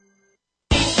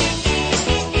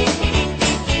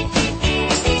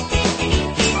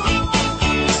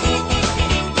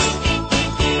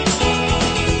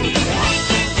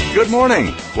Good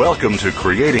morning. Welcome to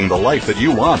Creating the Life That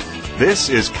You Want. This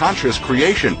is Conscious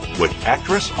Creation with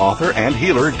actress, author, and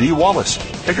healer Dee Wallace.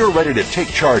 If you're ready to take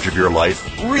charge of your life,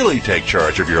 really take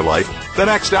charge of your life, the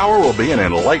next hour will be an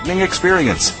enlightening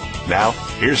experience. Now,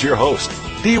 here's your host,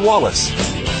 Dee Wallace.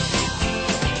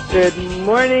 Good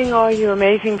morning, all you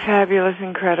amazing, fabulous,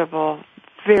 incredible,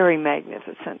 very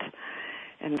magnificent,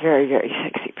 and very, very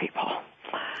sexy people.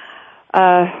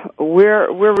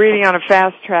 We're reading on a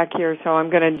fast track here, so I'm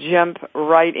going to jump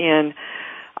right in.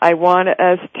 I want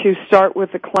us to start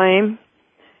with the claim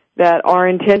that our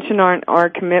intention, our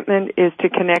commitment is to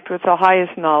connect with the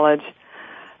highest knowledge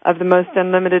of the most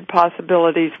unlimited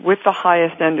possibilities with the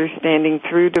highest understanding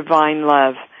through divine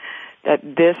love. That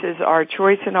this is our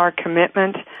choice and our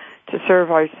commitment to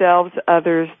serve ourselves,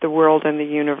 others, the world, and the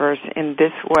universe in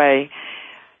this way,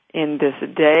 in this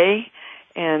day,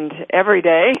 and every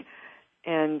day.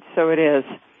 And so it is.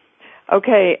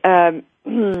 Okay,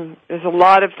 there's a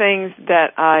lot of things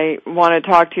that I want to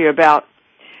talk to you about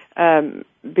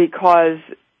because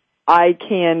I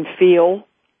can feel,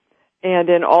 and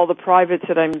in all the privates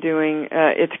that I'm doing,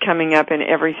 it's coming up in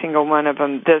every single one of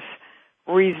them, this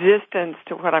resistance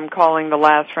to what I'm calling the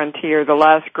last frontier, the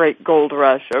last great gold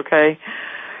rush, okay?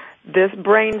 This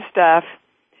brain stuff,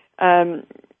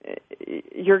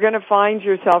 you're going to find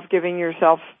yourself giving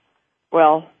yourself,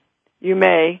 well, you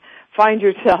may find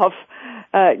yourself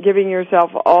giving yourself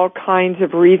all kinds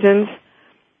of reasons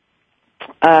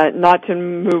not to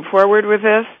move forward with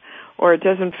this, or it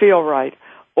doesn't feel right,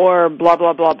 or blah,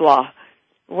 blah, blah, blah,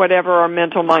 whatever our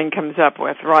mental mind comes up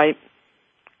with, right?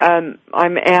 I'm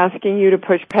asking you to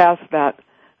push past that.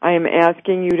 I am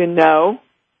asking you to know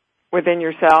within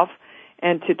yourself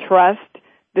and to trust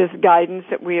this guidance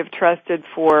that we have trusted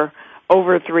for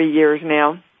over 3 years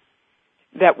now,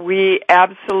 that we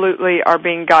absolutely are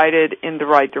being guided in the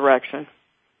right direction.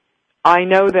 I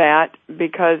know that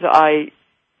because I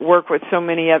work with so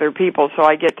many other people, so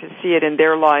I get to see it in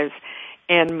their lives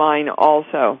and mine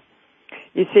also.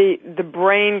 You see, the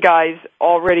brain, guys,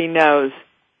 already knows.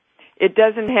 It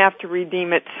doesn't have to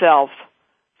redeem itself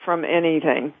from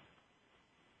anything.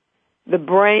 The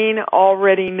brain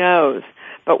already knows,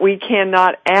 but we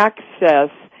cannot access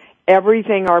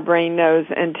everything our brain knows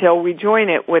until we join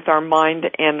it with our mind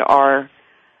and our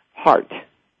heart.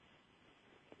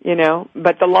 You know,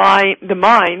 but the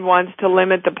mind wants to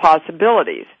limit the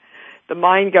possibilities. The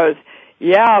mind goes,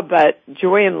 yeah, but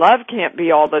joy and love can't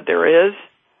be all that there is.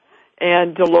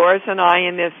 And Dolores and I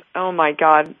in this, oh my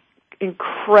God,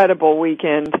 incredible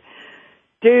weekend.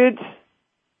 Dudes,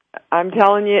 I'm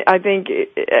telling you, I think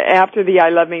after the I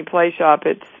Love Me Play Shop,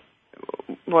 it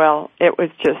was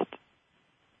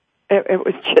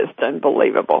just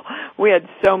unbelievable. We had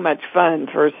so much fun,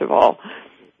 first of all,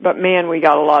 but man, we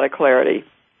got a lot of clarity.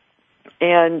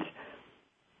 And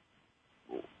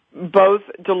both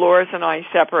Dolores and I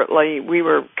separately, we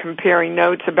were comparing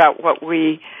notes about what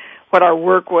our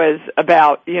work was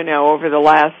about, you know, over the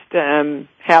last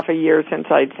half a year since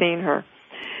I'd seen her.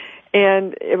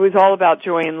 And it was all about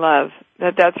joy and love,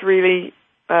 that's really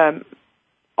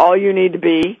all you need to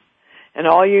be, and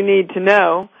all you need to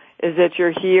know is that you're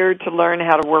here to learn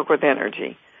how to work with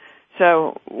energy.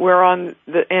 So we're on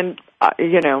the end,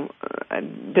 you know,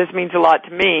 this means a lot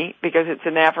to me because it's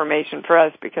an affirmation for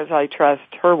us because I trust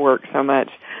her work so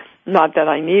much. Not that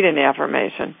I need an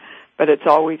affirmation, but it's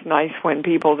always nice when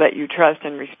people that you trust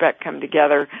and respect come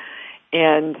together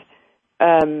and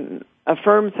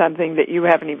affirm something that you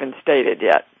haven't even stated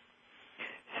yet.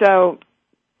 So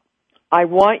I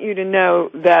want you to know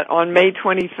that on May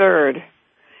 23rd,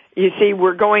 you see,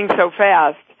 we're going so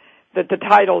fast that the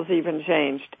title's even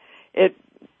changed. It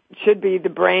should be the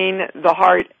brain, the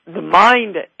heart, the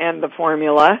mind, and the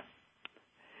formula.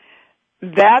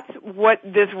 That's what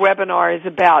this webinar is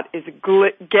about, is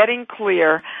getting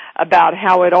clear about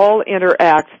how it all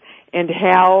interacts and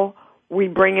how we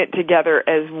bring it together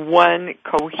as one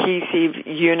cohesive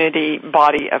unity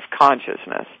body of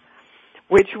consciousness,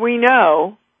 which we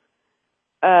know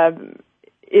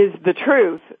is the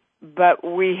truth, but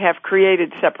we have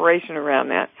created separation around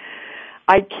that.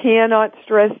 I cannot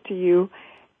stress to you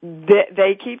that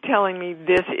they keep telling me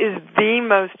this is the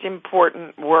most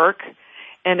important work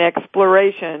and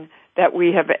exploration that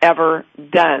we have ever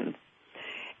done.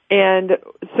 And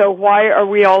so why are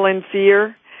we all in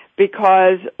fear?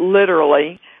 Because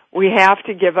literally we have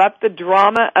to give up the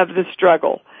drama of the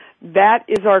struggle. That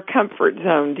is our comfort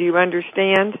zone. Do you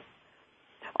understand?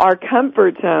 Our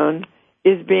comfort zone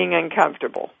is being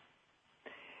uncomfortable.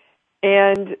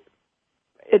 And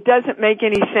it doesn't make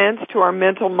any sense to our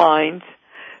mental minds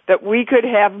that we could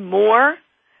have more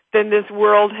than this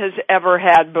world has ever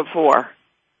had before.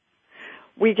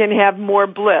 we can have more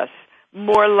bliss,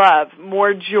 more love,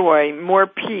 more joy, more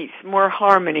peace, more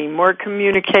harmony, more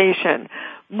communication,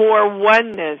 more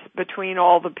oneness between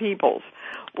all the peoples.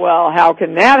 Well, how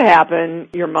can that happen,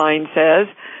 your mind says?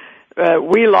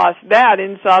 We lost that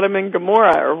in Sodom and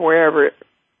Gomorrah or wherever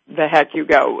the heck you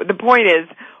go. The point is,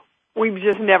 we've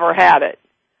just never had it.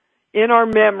 In our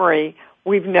memory,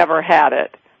 we've never had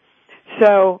it.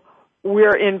 So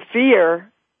we're in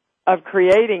fear of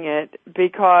creating it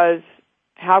because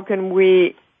how can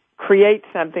we create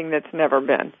something that's never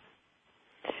been?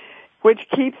 Which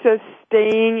keeps us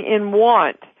staying in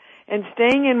want. And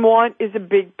staying in want is a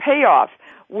big payoff.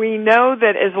 We know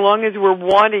that as long as we're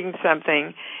wanting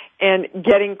something and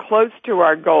getting close to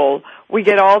our goal, we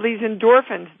get all these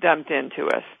endorphins dumped into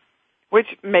us, which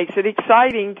makes it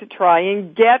exciting to try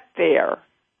and get there.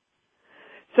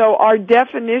 So our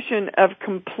definition of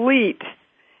complete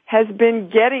has been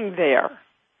getting there,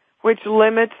 which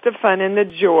limits the fun and the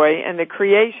joy and the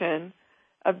creation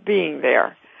of being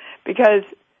there. Because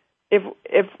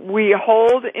if we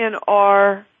hold in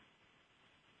our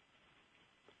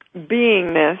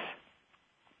beingness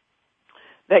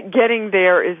that getting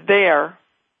there is there,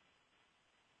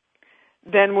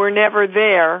 then we're never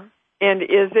there. And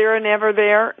is there a never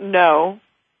there? No.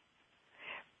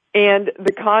 And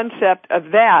the concept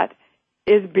of that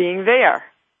is being there.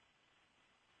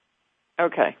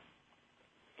 Okay.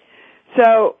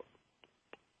 So,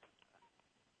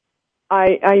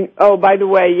 oh, by the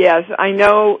way, yes, I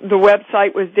know the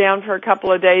website was down for a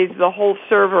couple of days. The whole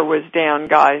server was down,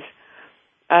 guys,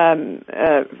 on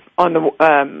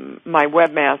my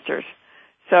webmasters.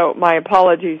 So my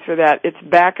apologies for that. It's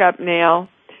back up now.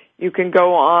 You can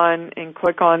go on and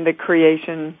click on the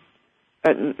creation.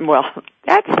 Well,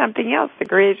 that's something else, the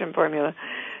creation formula.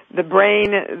 The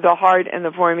brain, the heart, and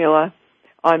the formula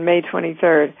on May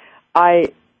 23rd.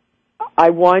 I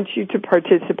want you to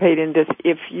participate in this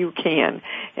if you can.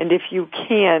 And if you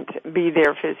can't be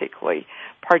there physically,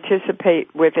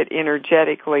 participate with it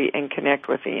energetically and connect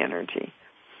with the energy.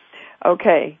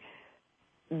 Okay.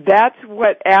 That's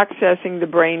what accessing the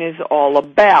brain is all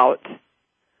about,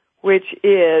 which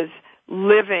is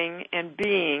living and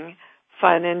being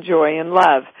fun and joy and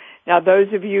love. Now,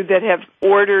 those of you that have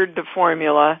ordered the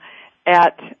formula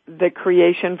at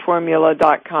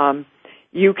thecreationformula.com,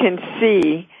 you can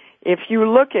see, if you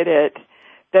look at it,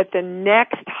 that the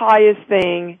next highest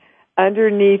thing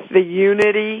underneath the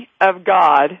unity of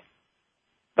God,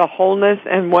 the wholeness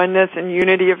and oneness and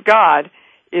unity of God,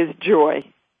 is joy.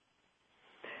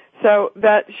 So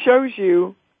that shows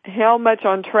you how much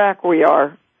on track we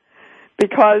are,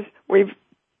 because we've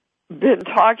been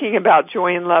talking about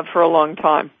joy and love for a long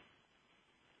time,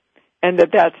 and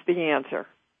that's the answer.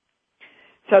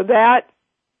 So that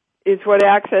is what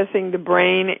accessing the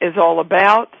brain is all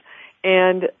about,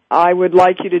 and I would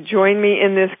like you to join me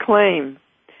in this claim.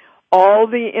 All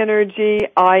the energy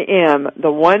I am,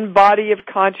 the one body of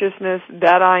consciousness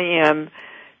that I am,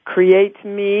 creates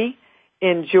me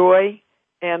in joy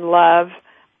and love.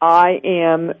 I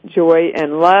am joy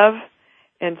and love,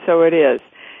 and so it is.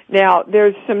 Now,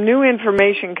 there's some new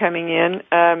information coming in.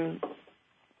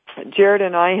 Jared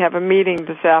and I have a meeting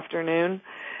this afternoon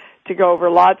to go over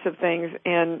lots of things,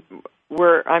 and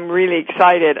I'm really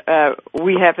excited.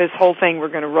 We have this whole thing we're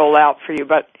going to roll out for you,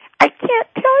 but I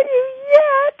can't tell you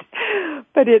yet.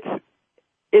 But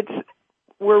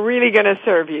we're really going to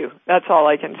serve you. That's all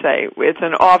I can say. It's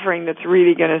an offering that's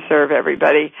really going to serve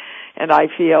everybody, and I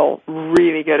feel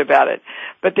really good about it.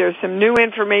 But there's some new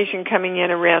information coming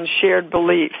in around shared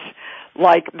beliefs,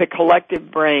 like the collective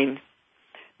brain.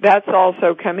 That's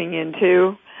also coming in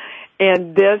too.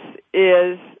 And this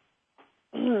is,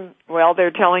 well,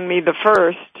 they're telling me the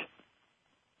first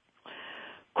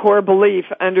core belief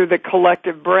under the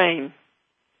collective brain.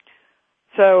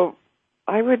 So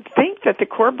I would think that the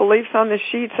core beliefs on the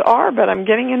sheets are, but I'm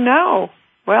getting a no.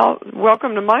 Well,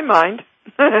 welcome to my mind.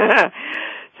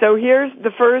 So here's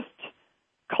the first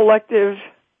collective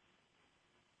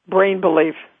brain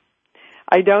belief.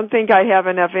 I don't think I have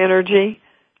enough energy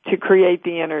to create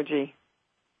the energy.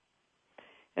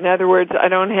 In other words, I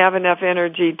don't have enough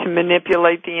energy to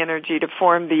manipulate the energy, to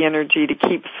form the energy, to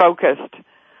keep focused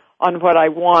on what I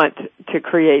want to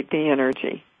create the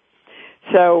energy.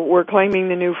 So we're claiming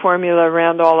the new formula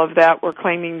around all of that. We're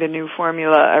claiming the new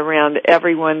formula around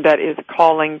everyone that is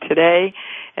calling today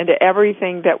and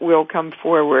everything that will come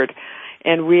forward.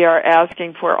 And we are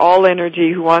asking for all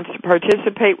energy who wants to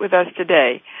participate with us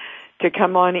today to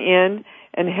come on in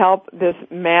and help this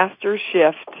master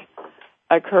shift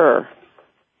occur.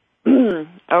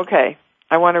 Okay,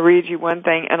 I want to read you one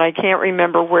thing, and I can't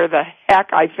remember where the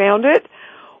heck I found it,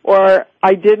 or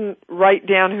I didn't write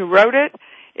down who wrote it,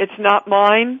 It's not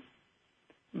mine,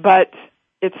 but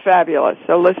it's fabulous.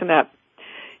 So listen up.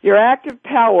 Your active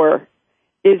power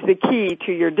is the key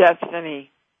to your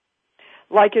destiny.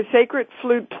 Like a sacred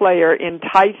flute player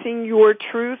enticing your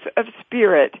truth of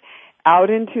spirit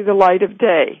out into the light of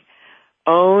day,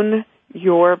 own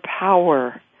your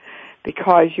power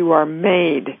because you are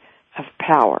made of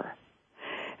power.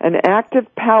 An active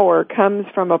power comes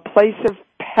from a place of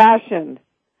passion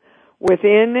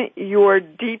within your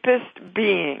deepest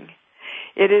being.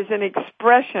 It is an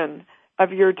expression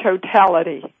of your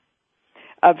totality,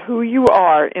 of who you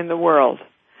are in the world.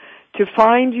 To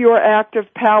find your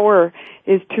active power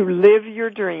is to live your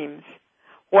dreams.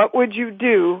 What would you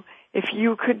do if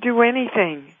you could do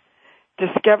anything?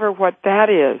 Discover what that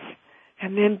is,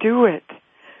 and then do it.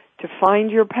 To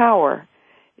find your power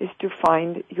is to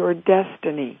find your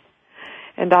destiny.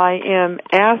 And I am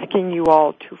asking you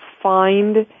all to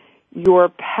find your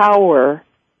power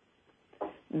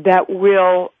that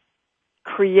will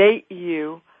create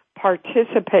you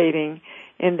participating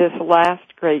in this last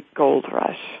great gold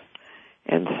rush.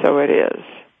 And so it is.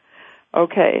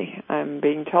 Okay, I'm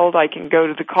being told I can go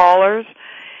to the callers.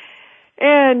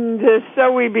 And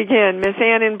so we begin. Miss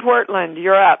Ann in Portland,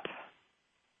 you're up.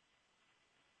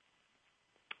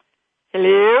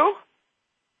 Hello?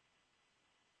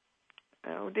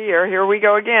 Oh dear, here we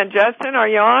go again. Justin, are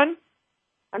you on?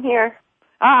 I'm here.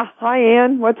 Hi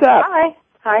Ann, what's up?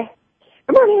 Hi.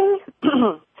 Good morning.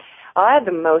 I had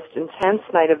the most intense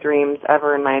night of dreams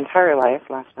ever in my entire life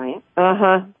last night.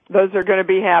 Those are going to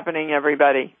be happening,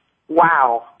 everybody.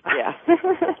 Wow. Yeah.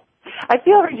 I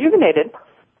feel rejuvenated,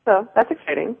 so that's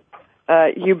exciting.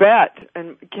 You bet.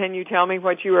 And can you tell me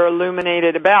what you were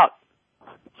illuminated about?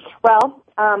 Well,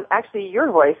 actually,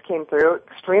 your voice came through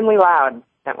extremely loud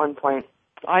at one point.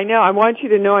 I know. I want you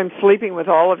to know I'm sleeping with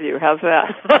all of you. How's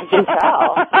that? I can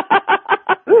tell.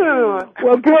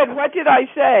 Well, good. What did I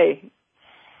say?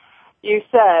 You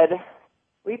said,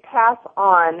 we pass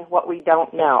on what we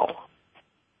don't know.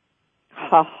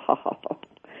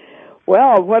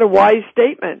 Well, what a wise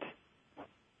statement.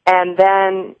 And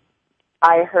then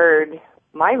I heard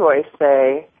my voice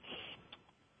say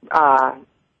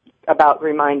about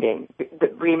reminding,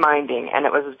 and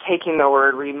it was taking the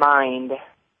word remind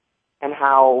and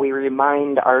how we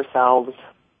remind ourselves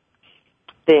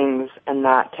things, and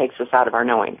that takes us out of our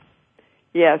knowing.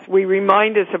 Yes, we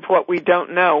remind us of what we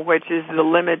don't know, which is the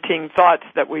limiting thoughts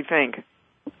that we think.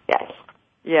 Yes.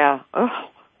 Yeah. Oh,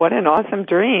 what an awesome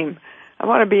dream. I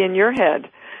want to be in your head.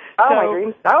 Oh, my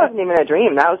dreams. That wasn't even a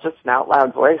dream. That was just an out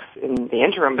loud voice in the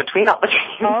interim between all the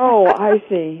dreams. Oh, I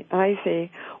see.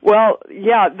 Well,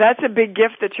 yeah, that's a big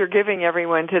gift that you're giving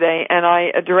everyone today, and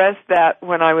I addressed that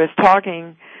when I was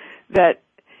talking, that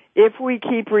if we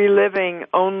keep reliving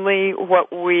only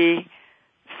what we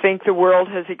think the world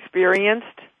has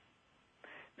experienced,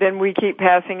 then we keep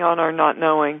passing on our not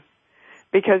knowing,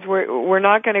 because we're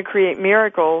not going to create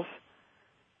miracles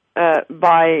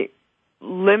by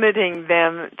limiting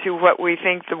them to what we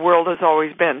think the world has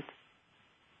always been,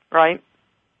 right?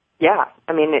 Yeah,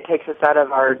 I mean, it takes us out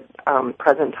of our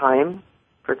present time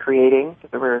for creating,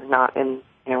 because we're not in,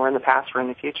 we're in the past, we're in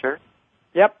the future.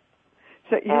 Yep.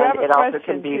 So you have a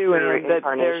question too, and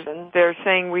that they're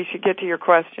saying we should get to your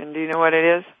question. Do you know what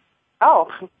it is? Oh,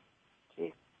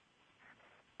 geez.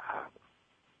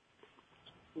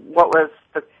 What was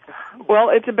the? Well,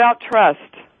 it's about trust.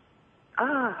 Do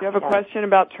you have a question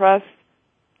about trust?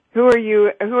 Who are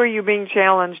you being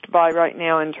challenged by right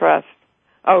now in trust?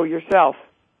 Oh, yourself.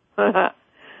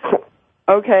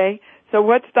 Okay. So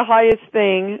what's the highest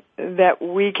thing that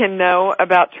we can know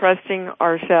about trusting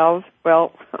ourselves?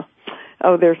 Well,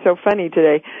 they're so funny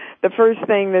today. The first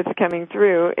thing that's coming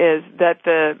through is that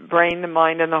the brain, the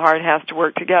mind, and the heart has to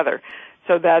work together.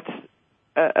 So that's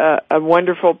a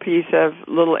wonderful piece of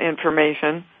little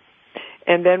information.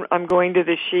 And then I'm going to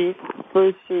the sheet,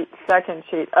 first sheet, second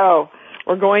sheet. Oh,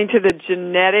 we're going to the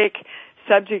genetic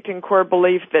subject and core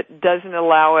belief that doesn't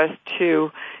allow us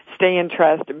to stay in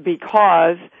trust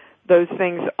because those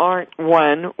things aren't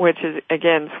one, which is,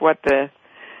 again,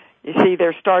 you see,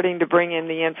 they're starting to bring in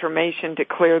the information to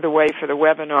clear the way for the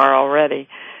webinar already.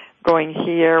 Going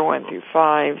here, 1 through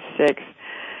 5, 6.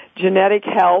 Genetic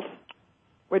health,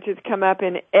 which has come up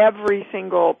in every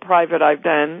single private I've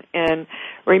done. And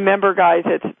remember, guys,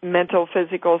 it's mental,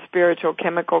 physical, spiritual,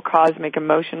 chemical, cosmic,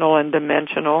 emotional, and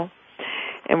dimensional.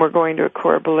 And we're going to a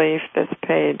core belief, this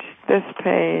page,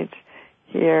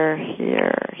 here,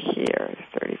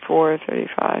 34,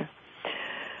 35.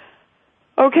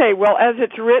 Okay, well, as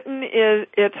it's written,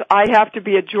 it's I have to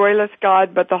be a joyless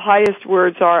God, but the highest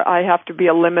words are I have to be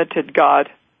a limited God.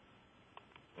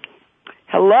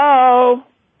 Hello?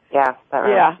 Yeah, that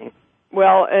reminds me.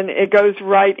 Well, and it goes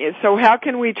right. So how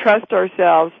can we trust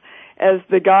ourselves as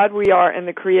the God we are and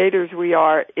the creators we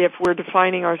are if we're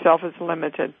defining ourselves as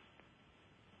limited?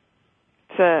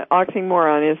 It's an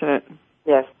oxymoron, isn't it?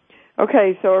 Yes.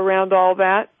 Okay, so around all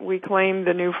that, we claim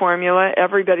the new formula.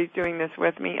 Everybody's doing this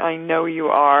with me. I know you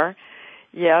are.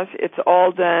 Yes, it's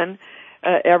all done.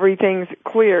 Everything's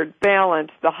cleared,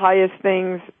 balanced. The highest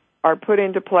things are put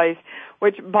into place,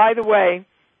 which, by the way,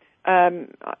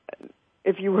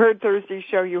 if you heard Thursday's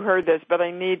show, you heard this, but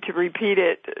I need to repeat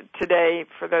it today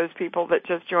for those people that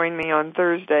just joined me on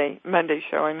Monday's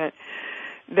show, I meant,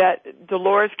 that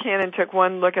Dolores Cannon took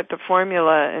one look at the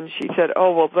formula and she said,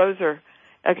 oh, well, those are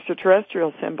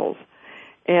extraterrestrial symbols.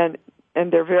 And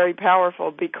they're very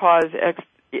powerful because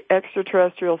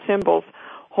extraterrestrial symbols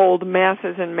hold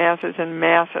masses and masses and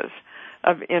masses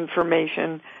of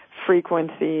information,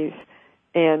 frequencies,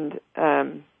 and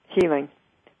healing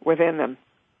within them.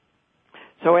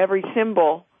 So every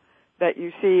symbol that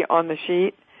you see on the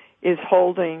sheet is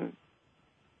holding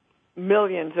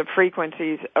millions of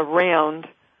frequencies around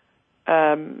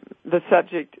the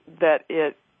subject that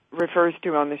it refers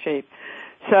to on the sheet.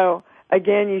 So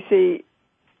again, you see,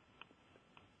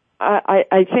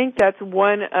 I think that's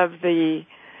one of the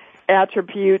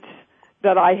attributes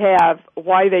that I have,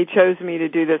 why they chose me to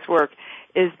do this work,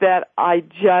 is that I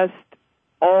just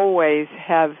always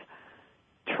have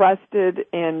trusted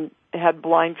and had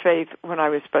blind faith when I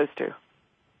was supposed to.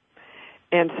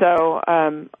 And so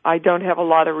I don't have a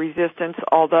lot of resistance,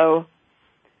 although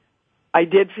I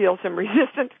did feel some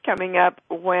resistance coming up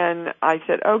when I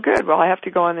said, oh, good, well, I have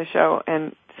to go on the show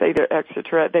and say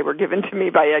they were given to me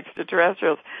by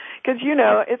extraterrestrials. Because,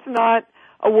 it's not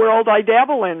a world I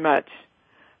dabble in much.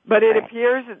 But it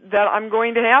appears that I'm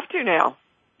going to have to now,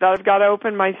 that I've got to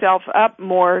open myself up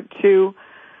more to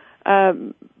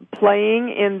playing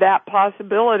in that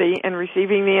possibility and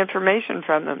receiving the information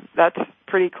from them. That's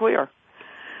pretty clear.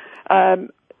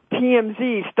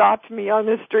 TMZ stopped me on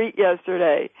the street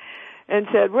yesterday and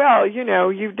said, well,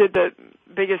 you did the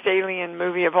biggest alien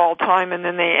movie of all time, and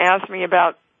then they asked me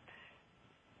about,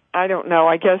 I don't know,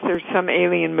 I guess there's some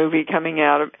alien movie coming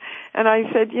out. And I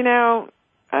said,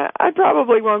 I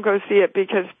probably won't go see it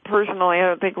because personally I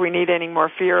don't think we need any more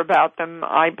fear about them.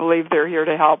 I believe they're here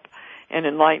to help and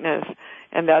enlighten us,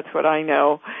 and that's what I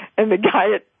know. And the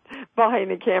guy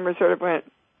behind the camera sort of went,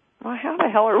 well, how the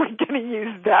hell are we going to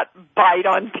use that bite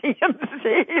on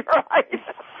TMZ, right?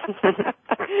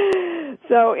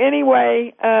 So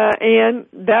anyway, Ann,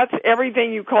 that's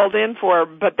everything you called in for,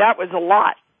 but that was a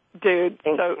lot, dude.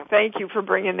 Thank you for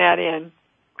bringing that in.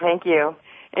 Thank you.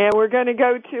 And we're going to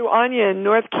go to Anya in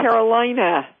North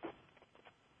Carolina.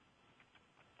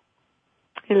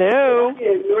 Hello.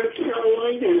 In North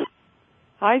Carolina.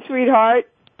 Hi, sweetheart.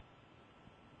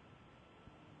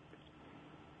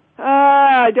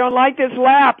 I don't like this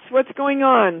lapse. What's going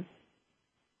on?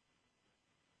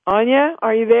 Anya,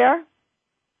 are you there?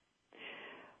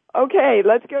 Okay,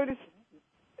 let's go to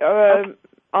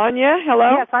Anya.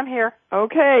 Hello? Yes, I'm here.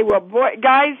 Okay, well, boy,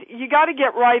 guys, you got to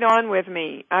get right on with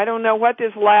me. I don't know what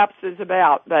this lapse is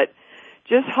about, but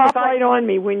just hop right on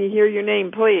me when you hear your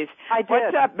name, please. I did.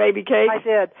 What's up, baby cake? I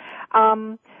did.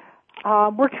 My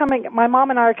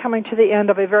mom and I are coming to the end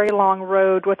of a very long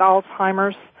road with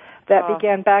Alzheimer's that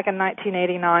began back in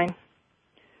 1989.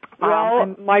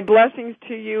 Well, my blessings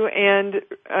to you, and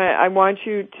I want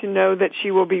you to know that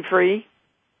she will be free.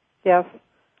 Yes.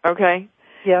 Okay?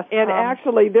 Yes. And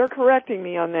actually, they're correcting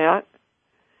me on that.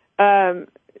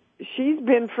 She's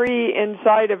been free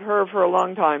inside of her for a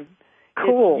long time.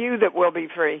 Cool. It's you that will be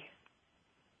free.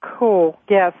 Cool.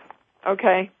 Yes.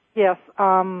 Okay. Yes.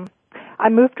 I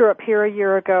moved her up here a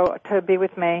year ago to be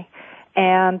with me,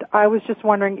 and I was just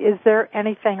wondering, is there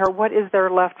anything or what is there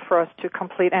left for us to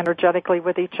complete energetically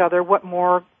with each other? What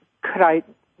more could I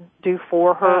do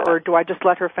for her, or do I just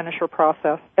let her finish her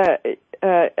process?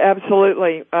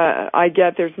 Absolutely. I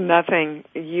get there's nothing.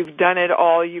 You've done it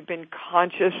all. You've been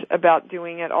conscious about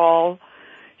doing it all.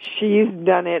 She's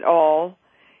done it all.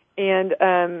 And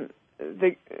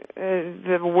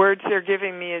the words they're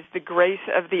giving me is the grace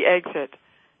of the exit.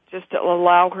 Just to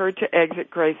allow her to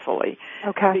exit gracefully.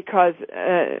 Okay. Because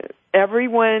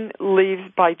everyone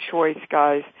leaves by choice,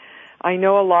 guys. I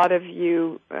know a lot of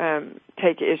you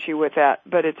take issue with that,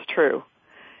 but it's true.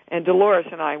 And Dolores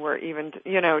and I were even,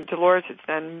 Dolores has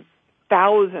done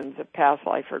thousands of past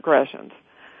life regressions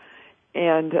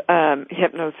and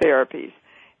hypnotherapies.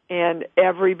 And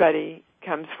everybody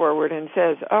comes forward and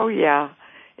says, oh, yeah,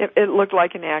 it looked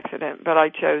like an accident, but I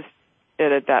chose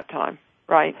it at that time,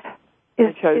 right?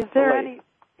 Is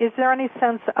there any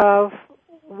sense of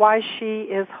why she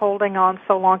is holding on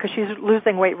so long, because she's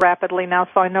losing weight rapidly now,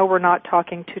 so I know we're not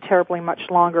talking too terribly much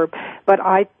longer. But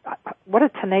what a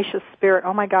tenacious spirit.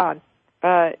 Oh, my God.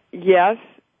 Yes.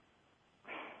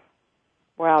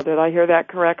 Wow, did I hear that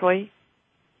correctly?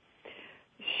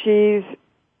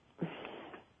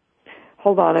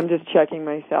 Hold on, I'm just checking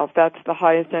myself. That's the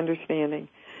highest understanding.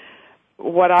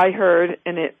 What I heard,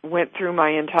 and it went through my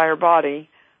entire body,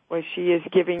 was she is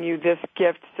giving you this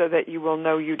gift so that you will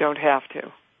know you don't have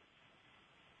to.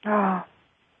 Oh.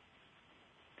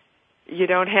 You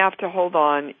don't have to hold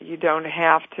on. You don't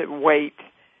have to wait.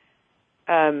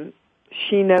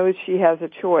 She knows she has a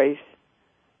choice,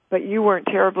 but you weren't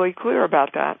terribly clear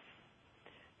about that.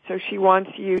 So she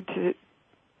wants you to,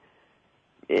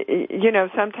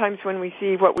 sometimes when we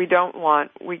see what we don't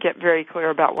want, we get very clear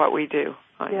about what we do.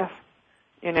 Yes.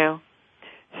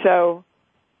 So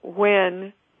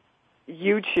when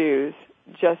you choose,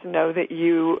 just know that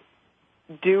you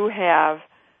do have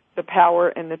the power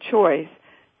and the choice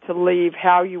to leave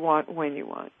how you want, when you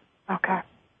want. Okay.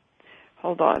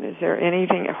 Hold on. Is there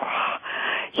anything?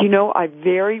 I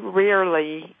very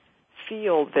rarely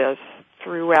feel this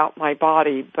throughout my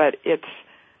body, but it's,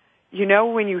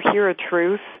 when you hear a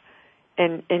truth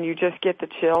and you just get the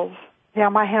chills. Yeah,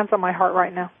 my hand's on my heart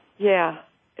right now. Yeah.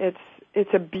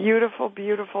 It's a beautiful,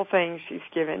 beautiful thing she's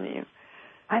given you.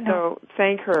 I know. So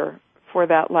thank her for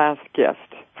that last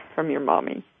gift from your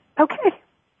mommy. Okay.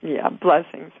 Yeah,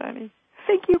 blessings, honey.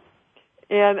 Thank you.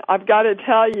 And I've got to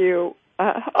tell you,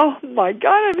 oh my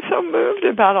God, I'm so moved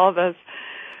about all this.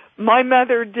 My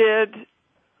mother did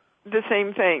the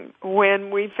same thing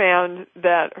when we found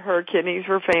that her kidneys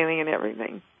were failing and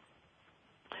everything.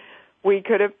 We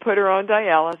could have put her on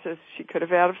dialysis. She could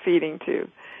have had a feeding tube.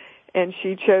 And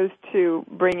she chose to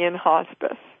bring in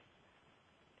hospice.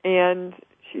 And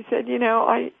she said,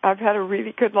 I've had a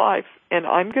really good life, and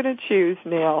I'm going to choose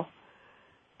now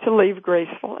to leave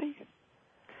gracefully.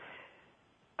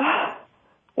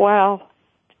 Wow.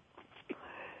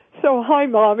 So, hi,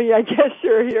 Mommy. I guess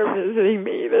you're here visiting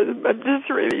me. I'm just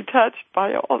really touched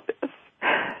by all this.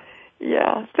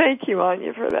 Yeah. Thank you,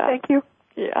 Anya, for that. Thank you.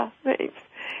 Yeah, thanks.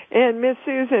 And Miss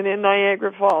Susan in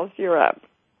Niagara Falls, you're up.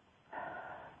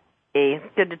 Hey,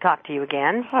 it's good to talk to you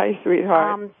again. Hi,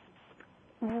 sweetheart.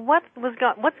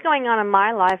 What's going on in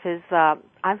my life is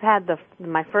I've had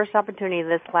my first opportunity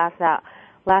this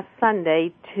last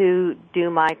Sunday to do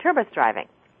my turbus driving.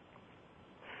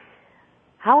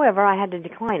 However, I had to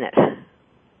decline it.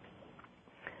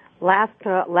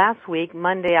 Last week,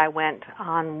 Monday, I went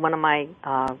on one of my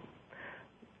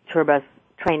turbus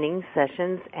training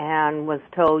sessions and was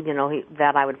told,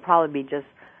 that I would probably be just,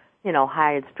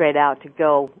 hired straight out to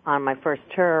go on my first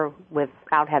tour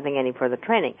without having any further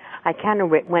training. I kind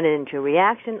of went into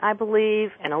reaction, I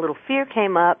believe, and a little fear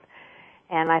came up,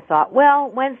 and I thought, well,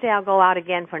 Wednesday I'll go out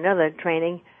again for another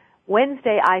training.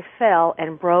 Wednesday I fell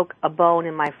and broke a bone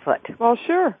in my foot. Well,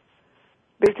 sure,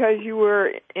 because you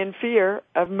were in fear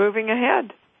of moving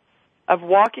ahead, of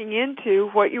walking into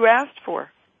what you asked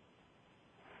for.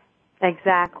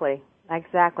 Exactly. Okay,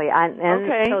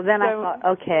 so then I thought,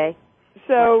 okay.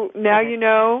 So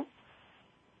now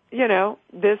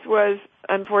this was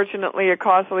unfortunately a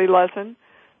costly lesson,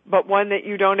 but one that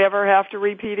you don't ever have to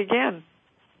repeat again.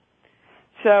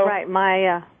 So right,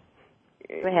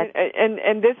 go ahead.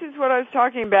 And this is what I was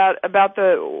talking about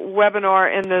the webinar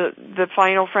and the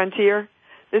final frontier.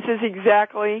 This is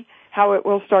exactly how it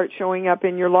will start showing up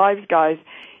in your lives, guys,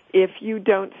 if you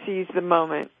don't seize the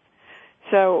moment.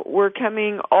 So we're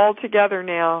coming all together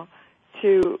now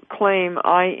to claim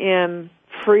I am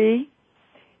free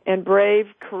and brave,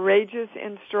 courageous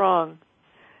and strong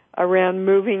around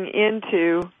moving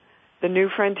into the new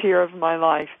frontier of my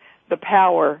life, the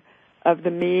power of the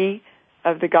me,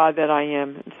 of the God that I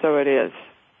am. And so it is.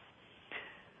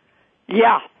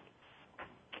 Yeah.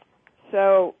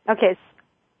 So, okay.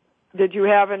 Did you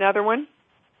have another one?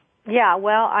 Yeah,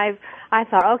 well, I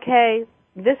thought, okay,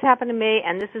 this happened to me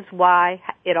and this is why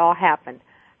it all happened.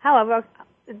 However,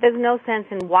 there's no sense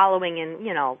in wallowing in,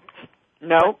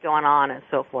 what's going on and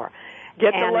so forth.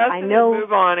 Get the lesson and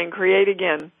move on and create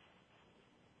again.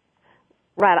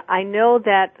 Right. I know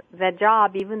that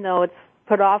job, even though it's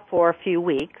put off for a few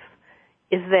weeks,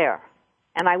 is there,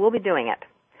 and I will be doing it.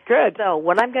 Good. So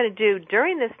what I'm going to do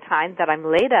during this time that I'm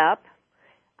laid up,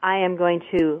 I am going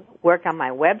to work on my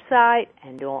website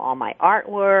and do all my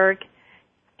artwork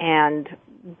and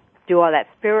do all that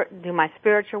do my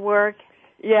spiritual work.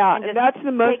 Yeah, and that's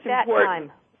the most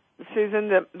important. Susan,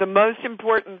 the most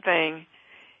important thing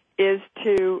is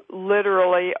to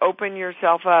literally open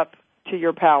yourself up to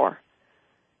your power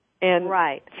and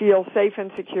feel safe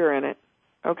and secure in it.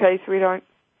 Okay, sweetheart?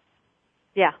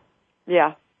 Yeah.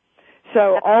 Yeah.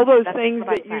 So all those things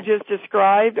that you just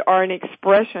described are an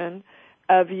expression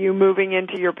of you moving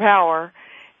into your power,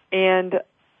 and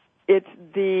it's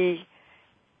the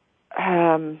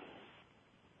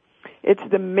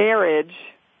marriage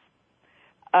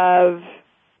of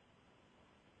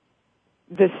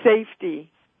the safety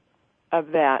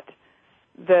of that,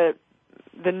 the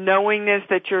knowingness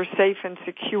that you're safe and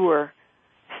secure,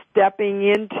 stepping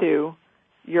into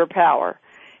your power.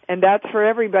 And that's for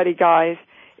everybody, guys.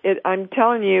 I'm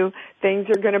telling you, things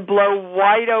are going to blow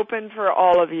wide open for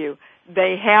all of you.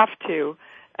 They have to,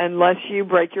 unless you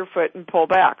break your foot and pull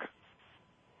back.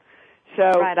 So,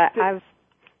 right,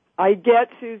 I get,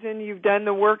 Susan, you've done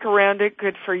the work around it.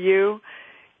 Good for you.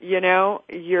 You know,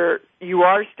 you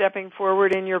are stepping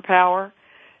forward in your power.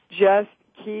 Just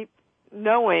keep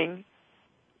knowing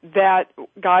that,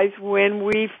 guys, when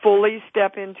we fully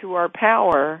step into our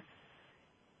power,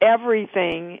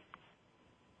 everything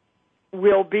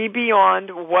will be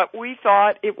beyond what we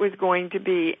thought it was going to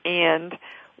be, and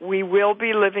we will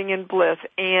be living in bliss,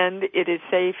 and it is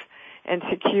safe and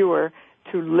secure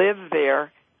to live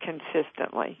there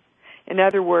consistently. In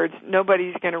other words,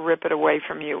 nobody's going to rip it away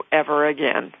from you ever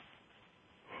again.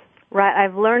 Right.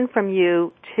 I've learned from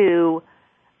you to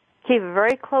keep a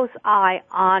very close eye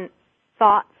on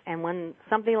thoughts, and when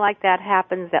something like that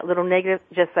happens, that little negative,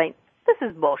 just say, this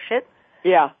is bullshit.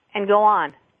 Yeah. And go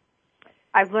on.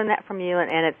 I've learned that from you,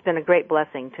 and it's been a great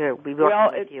blessing to be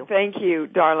working with you. Thank you,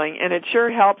 darling. And it sure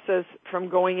helps us from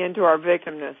going into our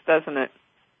victimness, doesn't it?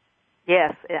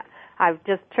 Yes. Yeah. I've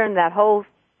just turned that whole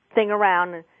thing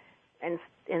around, and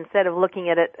instead of looking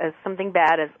at it as something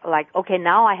bad, as like, okay,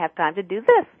 now I have time to do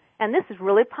this, and this is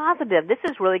really positive. This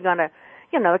is really going to,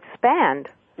 expand.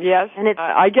 Yes, and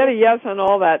I get a yes on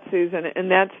all that, Susan,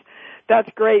 and that's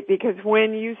great, because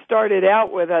when you started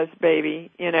out with us,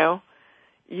 baby,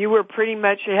 you were pretty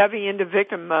much heavy into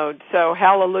victim mode. So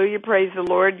hallelujah, praise the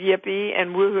Lord, yippee,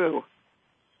 and woohoo.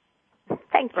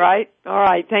 Thank you. Right? All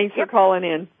right. Thanks for calling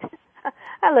in.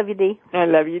 I love you, Dee. I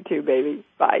love you too, baby.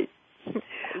 Bye.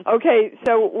 Okay,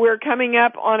 so we're coming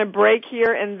up on a break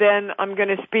here, and then I'm going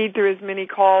to speed through as many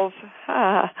calls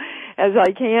as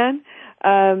I can.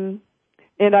 And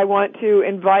I want to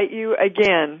invite you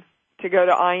again to go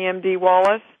to IMD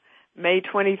Wallace, May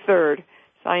 23rd.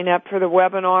 Sign up for the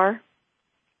webinar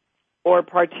or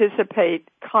participate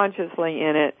consciously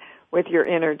in it with your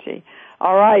energy.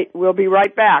 All right, we'll be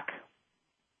right back.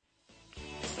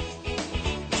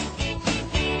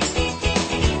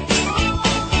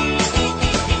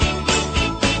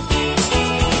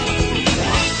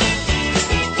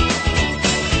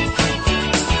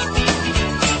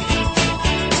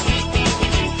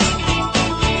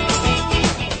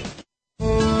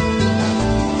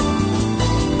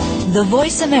 The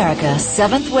Voice America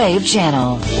 7th Wave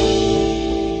Channel.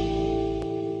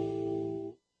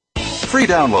 Free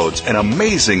downloads and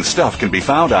amazing stuff can be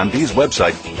found on Dee's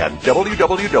website at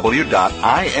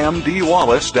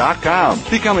www.imdwallace.com.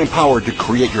 Become empowered to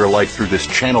create your life through this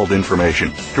channeled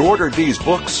information. To order Dee's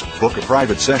books, book a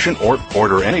private session, or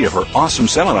order any of her awesome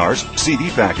seminars, CD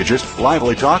packages,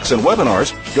 lively talks, and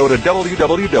webinars, go to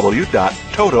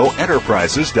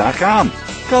www.totoenterprises.com.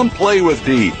 Come play with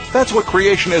Dee. That's what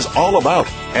creation is all about.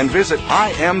 And visit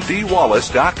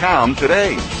imdwallace.com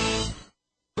today.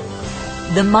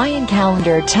 The Mayan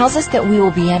calendar tells us that we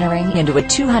will be entering into a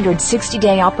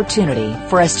 260-day opportunity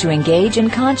for us to engage in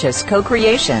conscious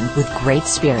co-creation with Great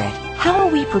Spirit. How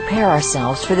will we prepare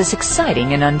ourselves for this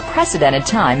exciting and unprecedented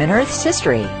time in Earth's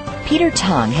history? Peter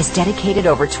Tung has dedicated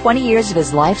over 20 years of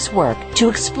his life's work to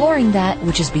exploring that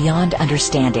which is beyond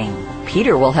understanding.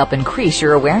 Peter will help increase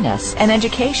your awareness and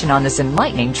education on this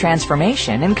enlightening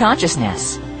transformation in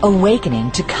consciousness.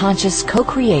 Awakening to Conscious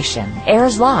Co-Creation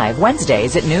airs live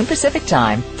Wednesdays at noon Pacific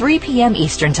Time, 3 p.m.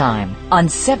 Eastern Time on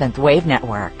 7th Wave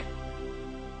Network.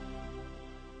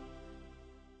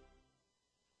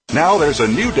 Now there's a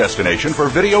new destination for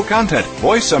video content,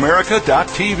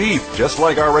 voiceamerica.tv. Just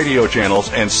like our radio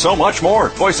channels and so much more.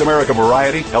 Voice America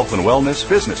Variety, Health and Wellness,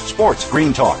 Business, Sports,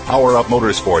 Green Talk, Power Up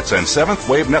Motorsports, and 7th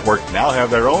Wave Network now have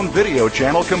their own video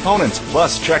channel components.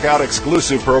 Plus, check out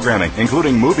exclusive programming,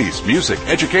 including movies, music,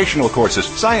 educational courses,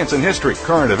 science and history,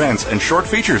 current events, and short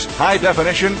features.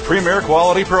 High-definition, premier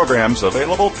quality programs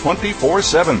available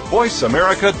 24/7.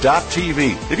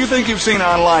 VoiceAmerica.tv. If you think you've seen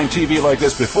online TV like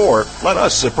this before, let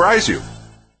us surprise you.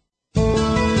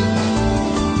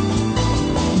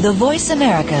 The Voice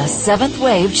America 7th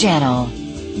Wave Channel.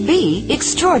 Be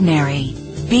extraordinary.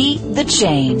 Be the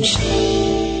change.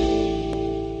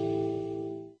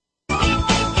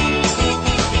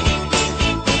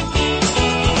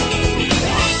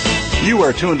 You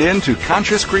are tuned in to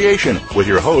Conscious Creation with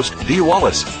your host, Dee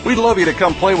Wallace. We'd love you to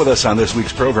come play with us on this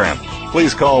week's program.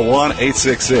 Please call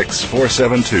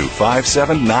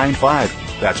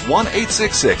 1-866-472-5795. That's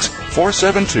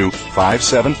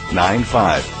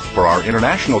 1-866-472-5795. For our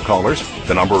international callers,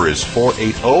 the number is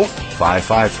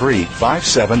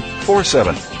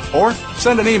 480-553-5747. Or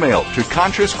send an email to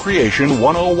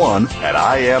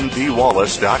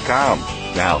consciouscreation101@imdwallace.com.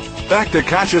 Now, back to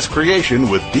Conscious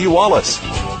Creation with Dee Wallace.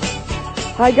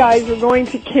 Hi, guys. We're going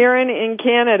to Karen in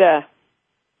Canada.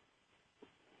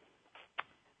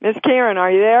 Miss Karen,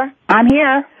 are you there? I'm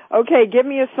here. Okay, give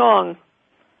me a song.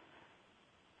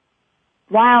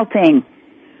 Wild Thing.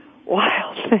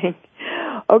 Wild Thing.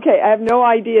 Okay, I have no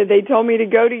idea. They told me to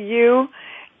go to you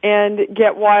and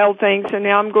get Wild Thing, so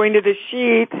now I'm going to the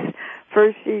sheets.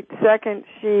 First sheet, second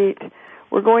sheet.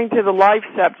 We're going to the life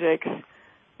subjects,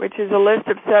 which is a list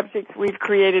of subjects we've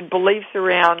created beliefs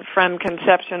around from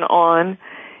conception on.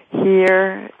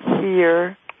 Here,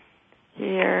 here,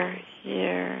 here,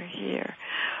 here, here.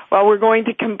 Well, we're going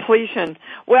to completion.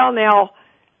 Well, now,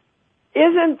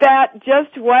 isn't that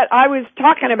just what I was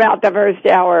talking about the first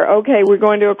hour? Okay, we're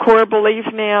going to a core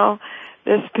belief now.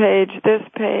 This page,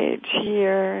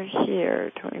 here,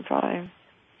 here, 25.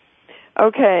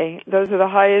 Okay, those are the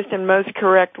highest and most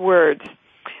correct words.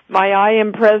 My I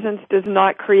am presence does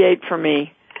not create for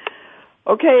me.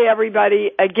 Okay,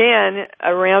 everybody, again,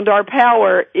 around our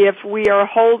power, if we are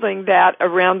holding that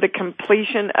around the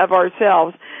completion of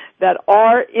ourselves, that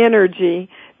our energy,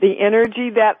 the energy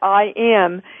that I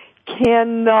am,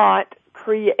 cannot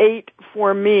create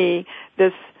for me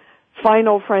this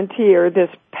final frontier,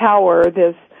 this power,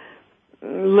 this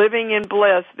living in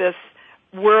bliss, this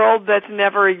world that's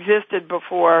never existed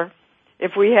before.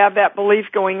 If we have that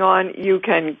belief going on, you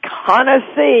can kind of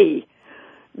see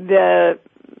the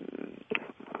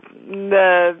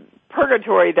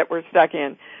purgatory that we're stuck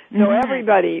in. So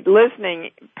everybody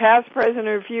listening, past, present,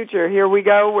 or future, here we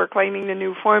go. We're claiming the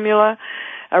new formula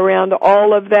around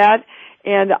all of that.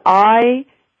 And I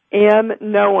am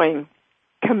knowing,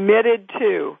 committed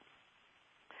to,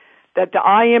 that the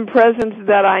I am presence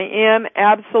that I am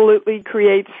absolutely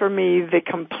creates for me the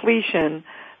completion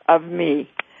of me.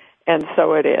 And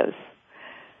so it is.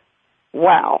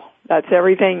 Wow. That's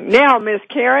everything. Now, Miss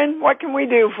Karen, what can we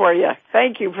do for you?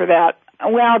 Thank you for that.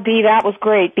 Well, Dee, that was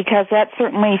great because that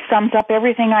certainly sums up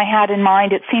everything I had in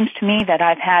mind. It seems to me that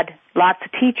I've had lots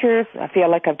of teachers. I feel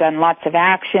like I've done lots of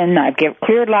action. I've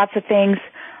cleared lots of things.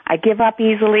 I give up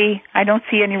easily. I don't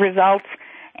see any results.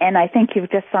 And I think you've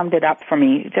just summed it up for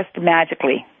me, just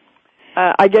magically.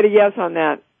 I get a yes on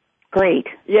that. Great.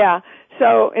 Yeah.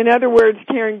 So, in other words,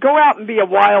 Karen, go out and be a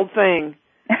wild thing.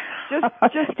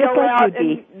 Just go out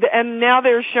and now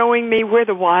they're showing me where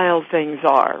the wild things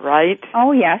are, right?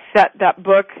 Oh, yes. That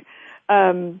book,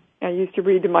 I used to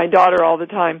read to my daughter all the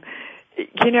time.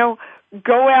 You know,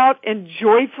 go out and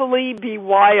joyfully be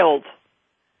wild.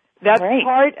 That's right.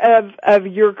 Part of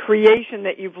your creation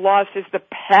that you've lost is the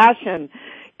passion.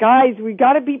 Guys, we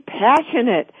got to be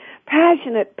passionate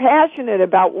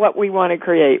about what we want to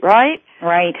create, right?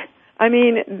 Right. I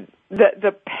mean,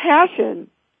 the passion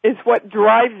is what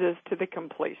drives us to the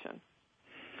completion.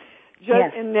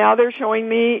 Yes. And now they're showing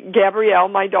me Gabrielle,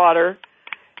 my daughter.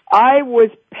 I was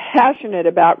passionate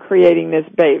about creating this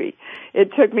baby.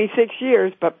 It took me 6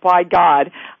 years, but by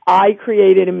God, I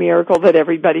created a miracle that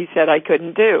everybody said I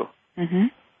couldn't do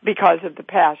because of the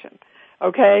passion.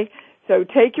 Okay? So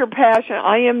take your passion.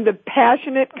 I am the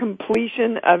passionate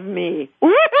completion of me.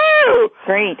 Woohoo!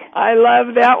 Great. I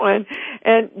love that one.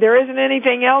 And there isn't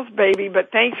anything else, baby,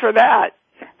 but thanks for that.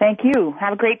 Thank you.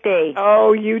 Have a great day.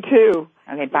 Oh, you too.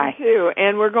 Okay, bye. You too.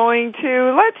 And we're going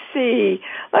to, let's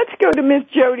go to Miss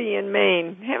Jody in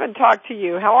Maine. Haven't talked to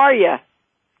you. How are you?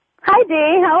 Hi,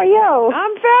 Dee. How are you?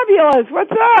 I'm fabulous.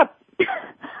 What's up?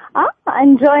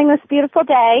 Enjoying this beautiful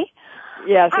day.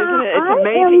 Yes, isn't it? It's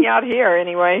amazing out here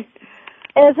anyway.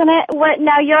 Isn't it?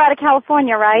 Now, you're out of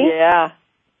California, right? Yeah.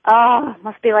 Oh,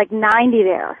 must be like 90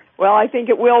 there. Well, I think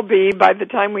it will be by the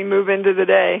time we move into the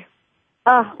day.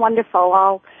 Oh, wonderful.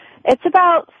 Well, it's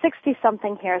about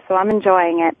 60-something here, so I'm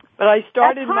enjoying it. But I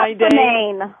started That's hot my for day.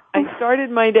 Maine. I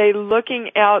started my day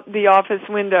looking out the office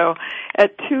window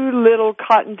at two little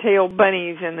cottontail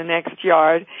bunnies in the next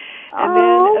yard. And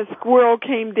then a squirrel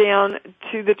came down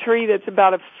to the tree that's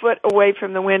about a foot away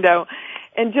from the window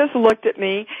and just looked at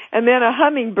me. And then a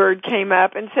hummingbird came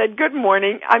up and said, "Good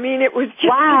morning." I mean, it was just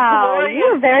wow, a glorious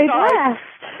you're very start blessed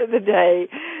to the day.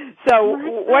 So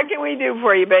what can we do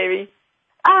for you, baby?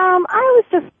 I was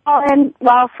just calling,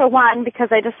 well, for one, because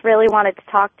I just really wanted to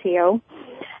talk to you.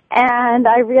 And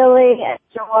I really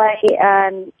enjoy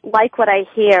and like what I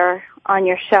hear on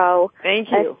your show. Thank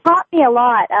you. It's taught me a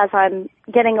lot as I'm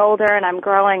getting older and I'm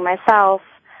growing myself.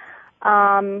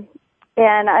 And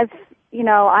I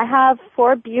have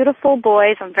 4 beautiful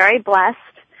boys. I'm very blessed.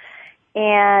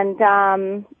 And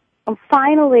I'm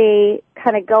finally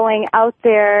kind of going out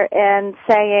there and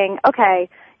saying, okay,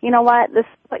 you know what, this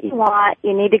is what you want.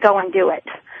 You need to go and do it.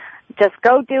 Just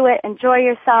go do it. Enjoy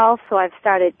yourself. So I've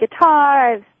started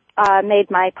guitar. I've made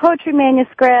my poetry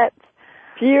manuscript.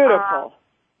 Beautiful.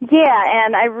 Yeah,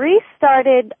 and I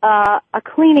restarted a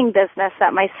cleaning business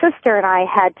that my sister and I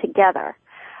had together.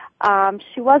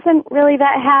 She wasn't really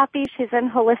that happy. She's in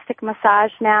holistic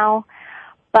massage now.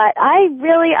 But I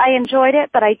enjoyed it,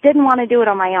 but I didn't want to do it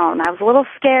on my own. I was a little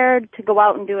scared to go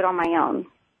out and do it on my own.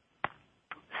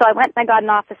 So I went and I got an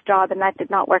office job, and that did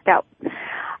not work out.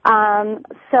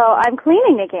 So I'm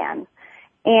cleaning again.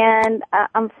 And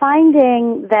I'm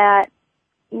finding that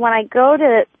when I go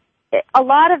to a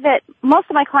lot of it, most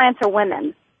of my clients are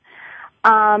women.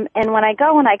 And when I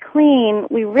go and I clean,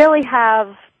 we really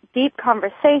have deep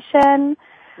conversation.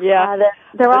 Yeah.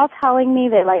 They're all telling me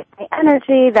they like my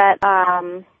energy, that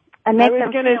I make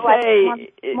them feel like they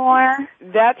want more.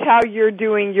 That's how you're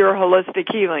doing your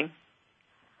holistic healing.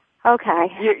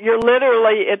 Okay. You're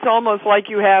literally, it's almost like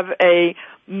you have a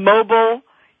mobile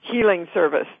healing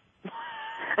service.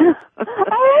 I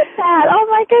like that. Oh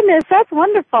my goodness, that's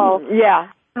wonderful. Yeah.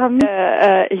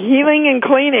 Healing and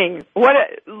cleaning.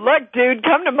 Look, dude,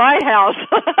 come to my house.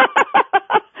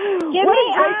 Give what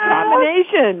me a great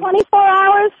combination. 24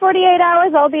 hours, 48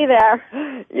 hours, I'll be there.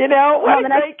 You know, what a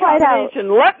great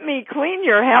combination. Let me clean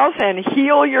your house and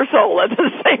heal your soul at the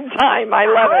same time. I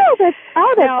love it.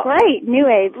 That's now, great. New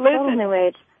age. Listen, total new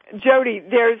age. Jody,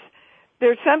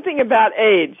 there's something about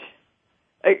age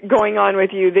going on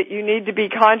with you that you need to be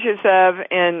conscious of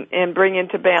and bring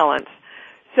into balance.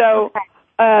 So,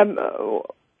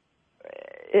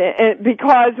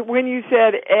 because when you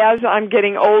said, as I'm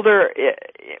getting older,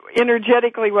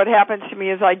 energetically what happens to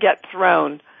me is I get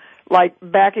thrown, like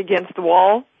back against the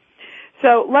wall.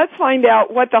 So let's find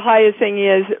out what the highest thing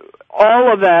is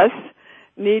all of us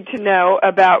need to know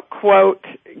about, quote,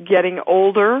 getting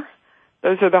older.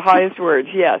 Those are the highest words,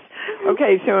 yes.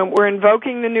 Okay, so we're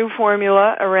invoking the new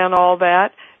formula around all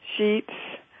that. Sheets.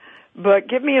 But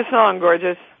give me a song,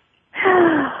 gorgeous.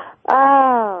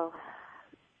 Oh.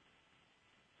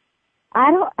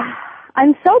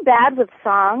 I'm so bad with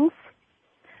songs.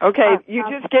 Okay, you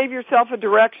just gave yourself a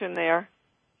direction there.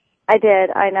 I did,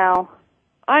 I know.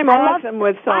 I'm awesome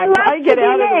with songs. I get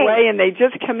out of the way and they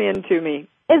just come in to me.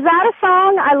 Is that a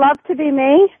song, I Love to Be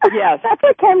Me? Yes. That's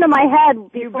what came to my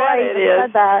head before I even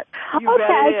said that.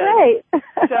 Great.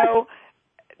 So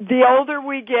the older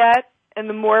we get and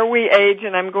the more we age,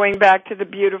 and I'm going back to the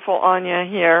beautiful Anya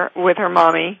here with her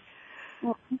mommy,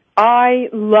 I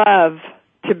love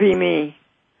to be me.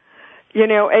 You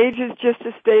know, age is just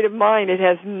a state of mind. It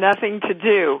has nothing to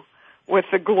do with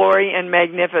the glory and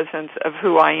magnificence of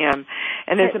who I am.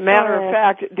 And as a matter of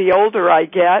fact, the older I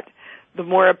get, the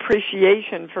more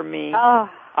appreciation for me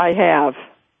I have.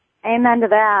 Amen to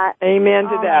that. Amen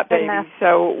to that, baby.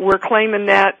 So we're claiming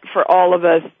that for all of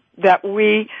us, that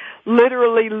we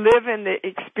literally live in the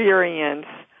experience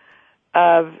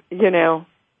of,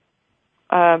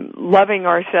 loving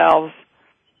ourselves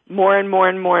more and more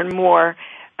and more and more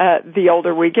the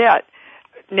older we get.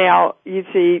 Now, you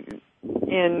see,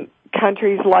 in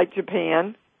countries like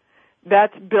Japan,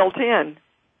 that's built in,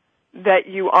 that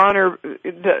you honor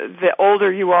the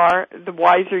older you are, the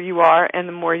wiser you are, and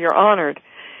the more you're honored.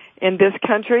 In this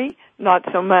country, not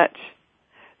so much.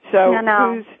 So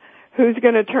who's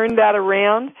going to turn that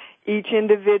around? Each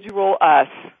individual us.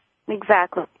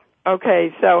 Exactly.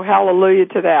 Okay, so hallelujah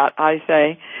to that, I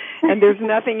say. And there's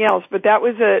nothing else, but that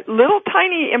was a little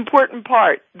tiny important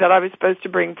part that I was supposed to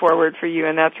bring forward for you,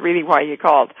 and that's really why you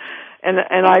called. And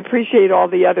I appreciate all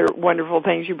the other wonderful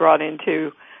things you brought in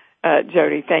too,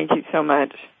 Jody. Thank you so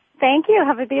much. Thank you.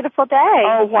 Have a beautiful day.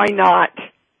 Oh, why not?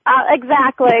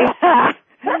 Exactly.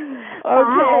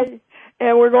 Okay.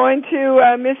 And we're going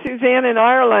to Miss Suzanne in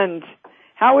Ireland.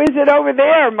 How is it over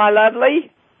there, my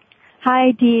lovely?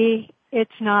 Hi, Dee.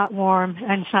 It's not warm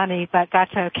and sunny, but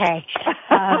that's okay.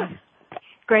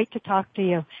 Great to talk to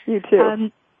you. You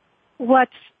too.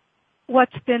 What's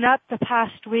been up the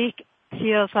past week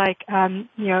feels like,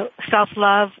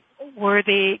 self-love,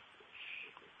 worthy,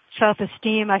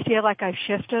 self-esteem. I feel like I've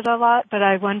shifted a lot, but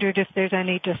I wondered if there's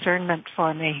any discernment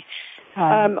for me.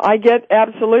 I get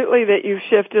absolutely that you've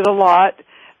shifted a lot.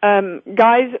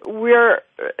 Guys,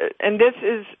 and this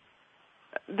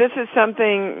is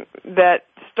something that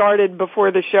started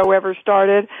before the show ever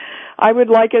started. I would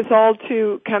like us all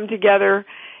to come together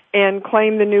and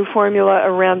claim the new formula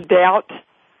around doubt.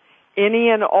 Any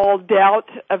and all doubt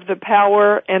of the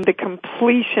power and the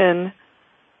completion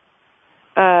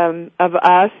of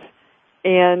us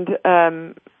and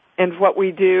what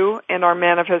we do and our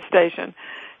manifestation.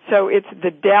 So it's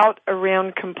the doubt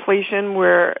around completion.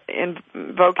 We're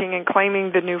invoking and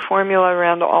claiming the new formula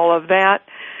around all of that.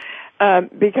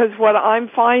 Because what I'm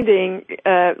finding,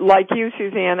 like you,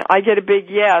 Suzanne, I get a big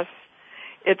yes,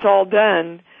 it's all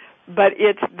done, but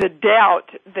it's the doubt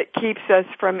that keeps us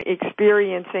from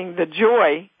experiencing the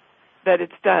joy that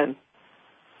it's done.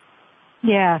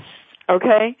 Yes.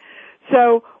 Okay?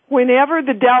 So whenever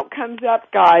the doubt comes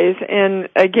up, guys, and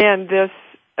again, this,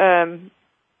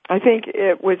 I think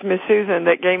it was Miss Susan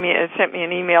that sent me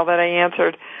an email that I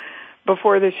answered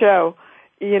before the show.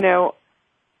 You know,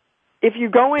 if you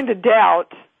go into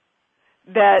doubt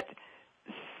that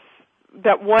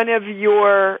one of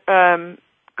your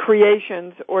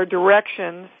creations or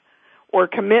directions or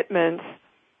commitments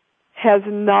has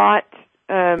not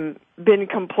been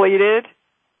completed,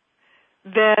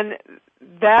 then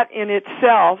that in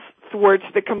itself thwarts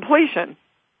the completion.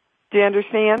 Do you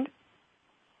understand?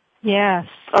 Yes.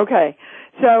 Okay.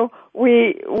 So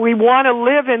we want to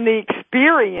live in the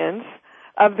experience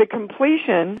of the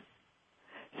completion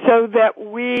so that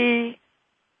we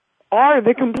are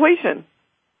the completion.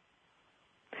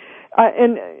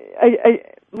 And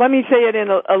let me say it in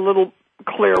a little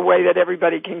clear way that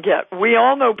everybody can get. We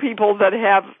all know people that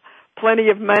have plenty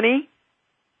of money,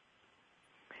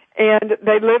 and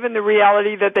they live in the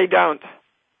reality that they don't.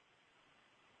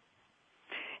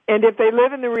 And if they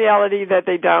live in the reality that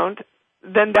they don't,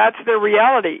 then that's their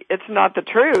reality. It's not the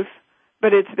truth,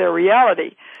 but it's their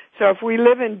reality. So if we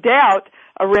live in doubt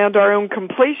around our own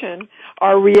completion,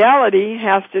 our reality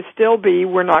has to still be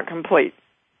we're not complete.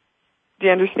 Do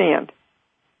you understand?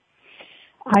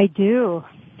 I do.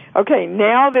 Okay,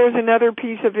 now there's another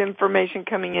piece of information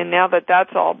coming in now that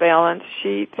that's all balanced.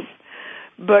 Sheets.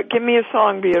 But give me a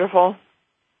song, beautiful.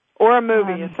 Or a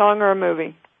movie, a song or a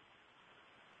movie.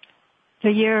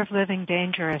 The Year of Living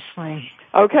Dangerously.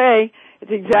 Okay,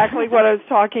 it's exactly what I was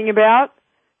talking about,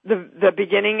 the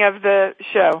beginning of the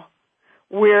show.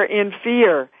 We're in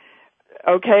fear,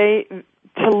 okay,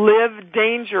 to live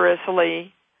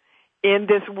dangerously in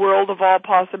this world of all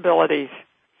possibilities,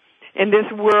 in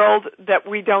this world that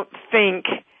we don't think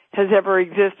has ever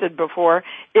existed before.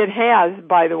 It has,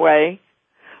 by the way,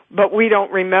 but we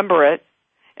don't remember it,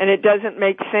 and it doesn't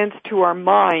make sense to our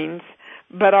minds,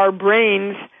 but our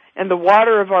brains and the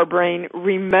water of our brain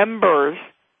remembers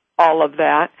all of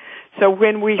that. So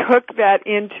when we hook that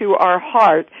into our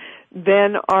heart,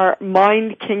 then our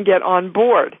mind can get on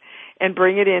board and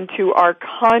bring it into our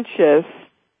conscious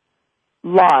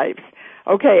lives.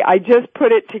 Okay, I just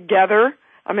put it together.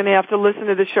 I'm going to have to listen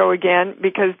to the show again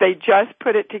because they just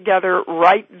put it together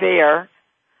right there,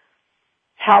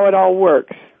 how it all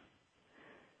works.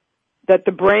 That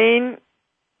the brain,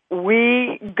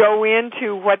 we go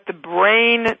into what the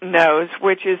brain knows,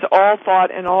 which is all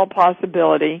thought and all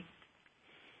possibility,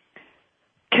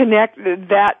 connect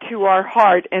that to our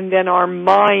heart, and then our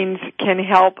minds can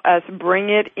help us bring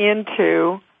it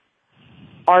into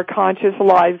our conscious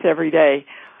lives every day.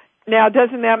 Now,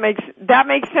 doesn't that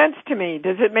make sense to me?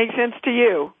 Does it make sense to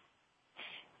you?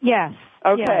 Yes.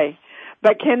 Okay. Yes.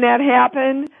 But can that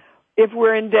happen if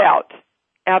we're in doubt?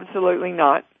 Absolutely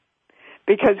not.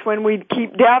 Because when we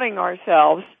keep doubting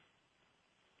ourselves,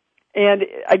 and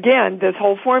again, this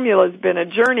whole formula has been a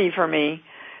journey for me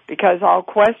because I'll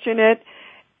question it,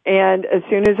 and as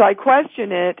soon as I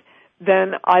question it,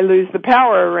 then I lose the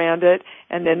power around it,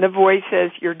 and then the voice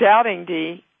says, you're doubting,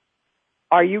 Dee.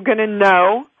 Are you going to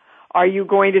know? Are you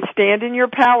going to stand in your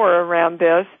power around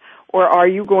this, or are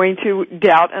you going to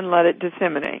doubt and let it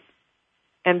disseminate?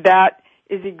 And that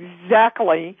is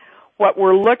exactly what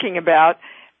we're looking about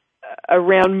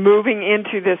around moving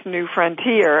into this new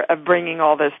frontier of bringing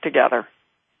all this together.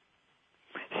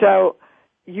 So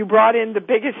you brought in the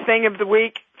biggest thing of the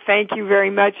week. Thank you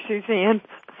very much, Suzanne.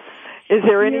 Is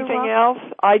there anything else?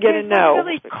 I get a no.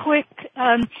 Really quick,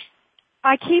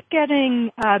 I keep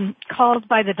getting called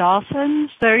by the dolphins.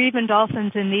 There are even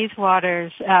dolphins in these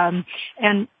waters.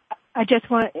 And I just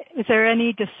want, is there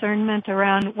any discernment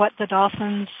around what the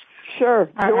dolphins are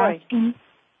joy. Asking?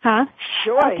 Huh?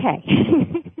 Joy.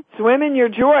 Okay. Swim in your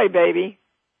joy, baby.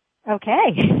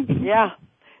 Okay. Yeah.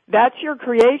 That's your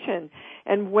creation.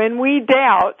 And when we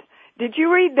doubt, did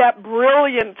you read that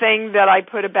brilliant thing that I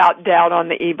put about doubt on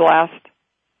the e-blast?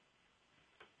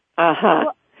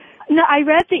 Uh-huh. No, I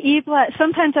read the e-blast.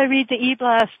 Sometimes I read the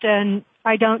e-blast and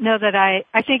I don't know that I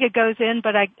think it goes in,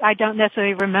 but I don't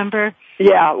necessarily remember.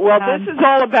 Yeah, well, this is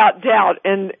all about doubt,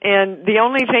 and the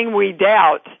only thing we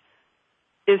doubt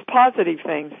is positive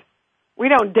things. We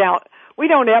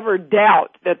don't ever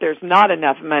doubt that there's not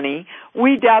enough money.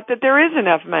 We doubt that there is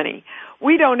enough money.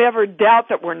 We don't ever doubt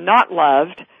that we're not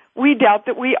loved. We doubt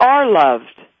that we are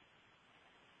loved.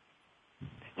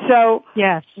 So,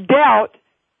 yes. Doubt,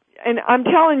 and I'm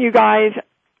telling you guys,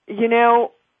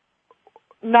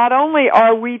 not only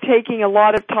are we taking a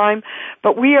lot of time,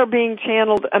 but we are being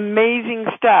channeled amazing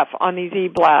stuff on these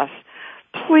e-blasts.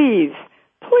 Please,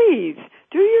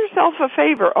 do yourself a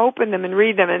favor, open them and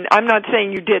read them. And I'm not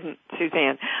saying you didn't,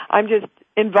 Suzanne. I'm just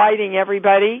inviting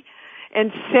everybody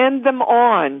and send them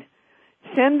on.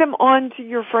 Send them on to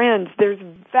your friends. There's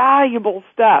valuable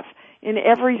stuff in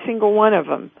every single one of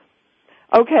them.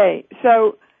 Okay,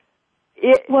 so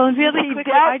really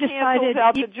quickly, I decided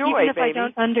out the joy, even if baby. I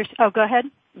don't understand. Oh, go ahead.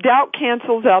 Doubt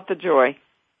cancels out the joy.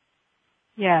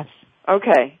 Yes.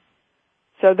 Okay.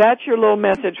 So that's your little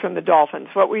message from the dolphins.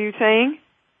 What were you saying?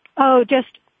 Oh,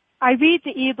 I read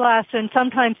the e-blast and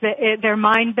sometimes they're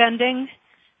mind-bending.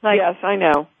 Yes, I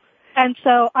know. And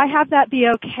so I have that be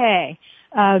okay.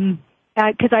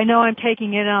 Because I know I'm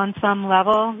taking it on some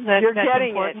level. You're getting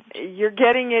important. it. You're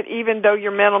getting it even though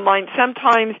your mental mind,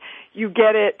 sometimes you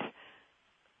get it,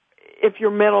 if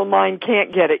your mental mind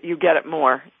can't get it, you get it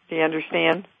more. Do you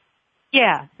understand?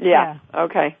 Yeah.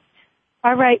 Okay.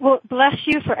 All right. Well, bless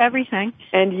you for everything.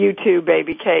 And you too,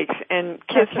 baby cakes. And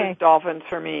kiss those dolphins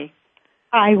for me.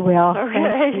 I will.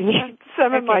 Okay.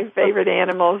 Some of my favorite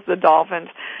animals, the dolphins.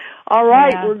 All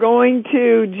right. Yeah. We're going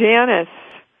to Janice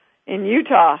in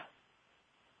Utah.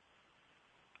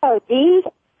 Oh, Dee.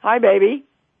 Hi, baby.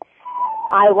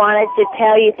 I wanted to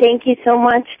tell you thank you so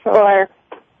much for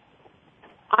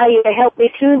how you helped me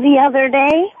through the other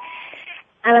day.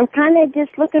 And I'm kind of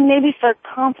just looking maybe for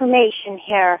confirmation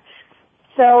here.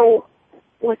 So,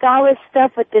 with all this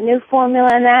stuff with the new formula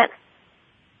and that,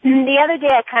 the other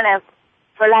day I kind of,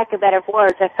 for lack of better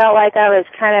words, I felt like I was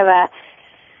kind of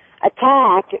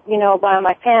attacked, by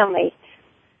my family.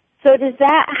 So does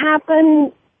that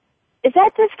happen? Is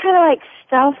that just kind of like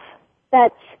stuff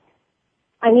that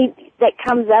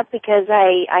comes up because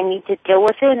I need to deal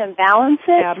with it and balance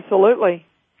it? Absolutely.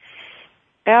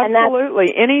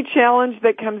 Any challenge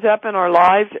that comes up in our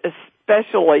lives,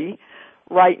 especially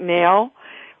right now,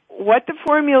 what the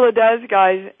formula does,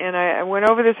 guys, and I went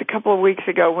over this a couple of weeks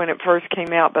ago when it first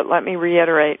came out, but let me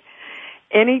reiterate.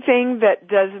 Anything that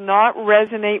does not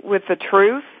resonate with the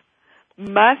truth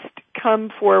must come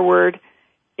forward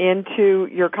into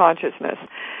your consciousness.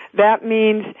 That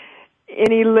means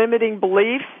any limiting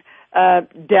beliefs,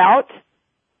 doubt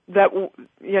that,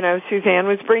 Suzanne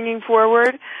was bringing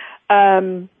forward,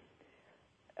 friends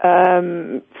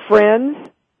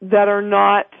that are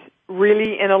not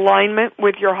really in alignment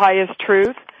with your highest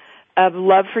truth of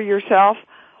love for yourself,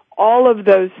 all of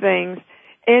those things,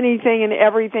 anything and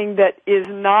everything that is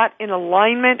not in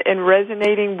alignment and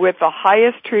resonating with the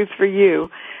highest truth for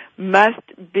you must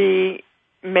be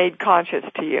made conscious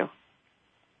to you.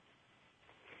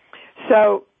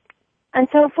 So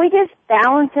if we just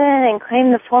balance it and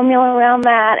claim the formula around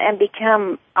that and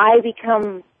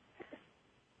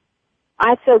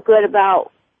I feel good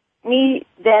about me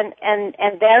then,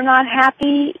 and they're not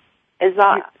happy,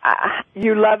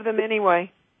 you love them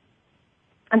anyway.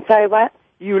 I'm sorry, what?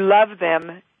 You love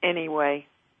them anyway.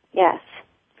 Yes.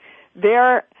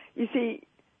 You see,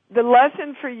 the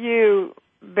lesson for you,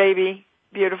 baby,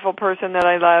 beautiful person that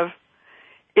I love,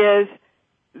 is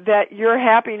that your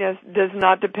happiness does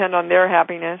not depend on their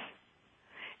happiness,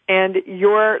 and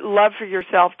your love for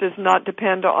yourself does not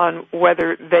depend on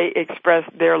whether they express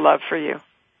their love for you.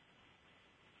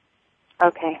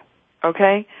 Okay.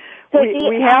 Okay? So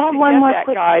we have to get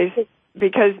that, guys,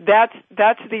 because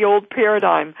that's the old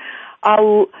paradigm.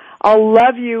 I'll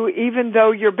love you even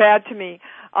though you're bad to me,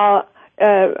 because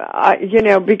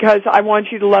I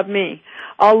want you to love me.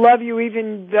 I'll love you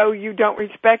even though you don't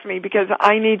respect me because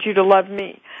I need you to love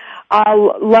me.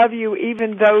 I'll love you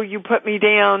even though you put me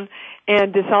down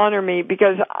and dishonor me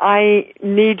because I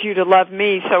need you to love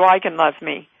me so I can love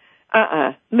me.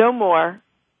 No more.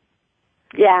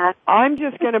 Yeah. I'm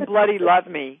just going to bloody love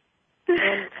me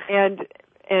and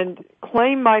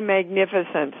claim my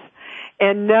magnificence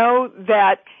and know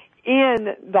that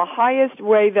in the highest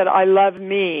way that I love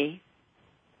me,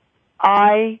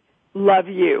 I love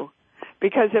you.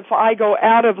 Because if I go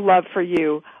out of love for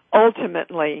you,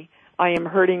 ultimately I am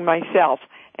hurting myself.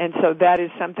 And so that is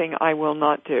something I will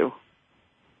not do.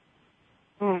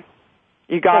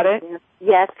 You got it?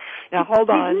 Yes. Now, hold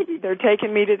on. They're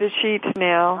taking me to the sheets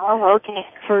now. Oh, okay.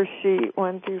 First sheet,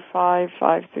 1 through 5,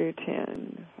 5 through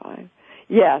 10, 5.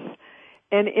 Yes.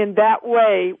 And in that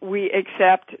way, we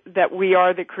accept that we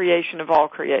are the creation of all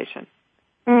creation.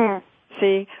 Mm.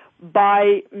 See,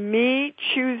 by me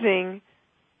choosing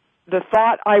the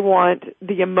thought I want,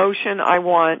 the emotion I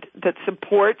want that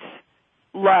supports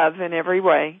love in every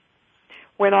way,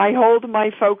 when I hold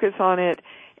my focus on it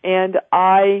and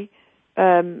I,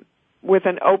 with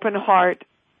an open heart,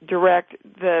 direct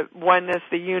the oneness,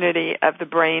 the unity of the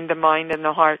brain, the mind, and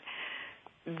the heart,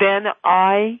 then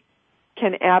I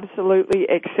can absolutely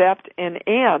accept and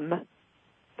am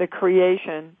the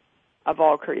creation of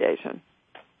all creation.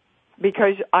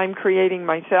 Because I'm creating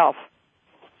myself.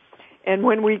 And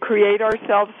when we create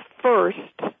ourselves first,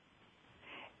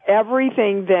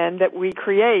 everything then that we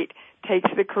create takes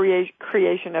the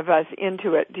creation of us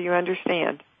into it. Do you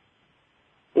understand?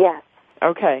 Yes.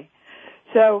 Okay.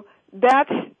 So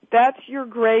that's your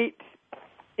great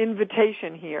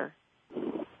invitation here.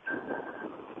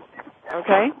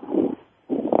 Okay?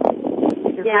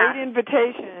 Your great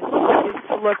invitation is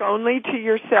to look only to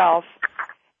yourself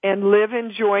and live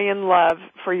in joy and love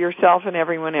for yourself and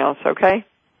everyone else, okay?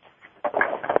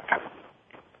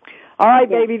 All right,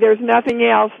 baby, there's nothing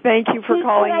else. Thank you for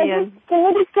calling in. Can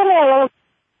you just give me a little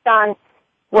on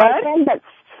what?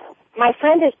 My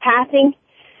friend is passing,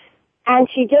 and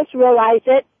she just realized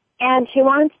it, and she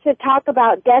wants to talk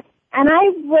about death. And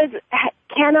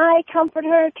can I comfort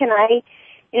her? Can I,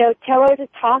 tell her to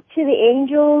talk to the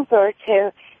angels, or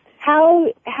to,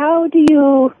 how do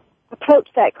you approach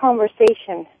that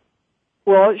conversation?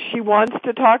 Well, she wants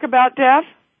to talk about death?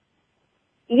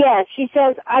 Yes, she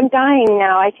says, I'm dying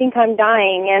now. I think I'm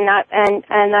dying, and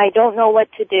I don't know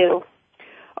what to do.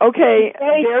 Okay, she's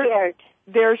very scared.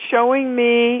 They're showing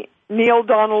me Neil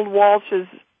Donald Walsh's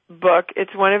book.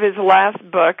 It's one of his last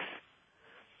books,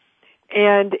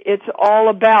 and it's all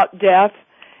about death.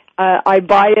 I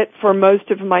buy it for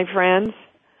most of my friends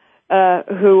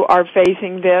who are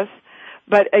facing this.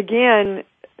 But again,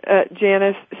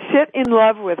 Janice, sit in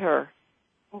love with her.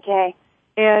 Okay.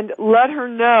 And let her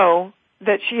know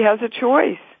that she has a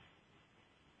choice.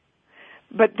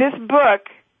 But this book...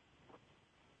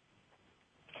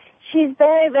 She's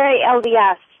very, very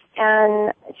LDS,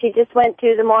 and she just went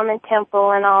to the Mormon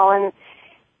temple and all, and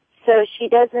so she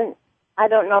doesn't, I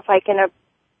don't know if I can...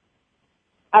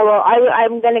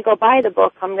 I'm going to go buy the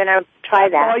book. I'm going to try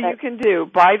that. That's all you can do.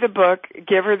 Buy the book,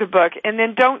 give her the book, and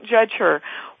then don't judge her.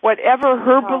 Whatever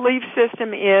her belief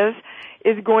system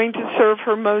is going to serve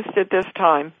her most at this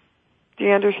time. Do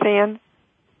you understand?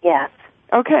 Yes.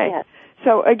 Okay. Yes.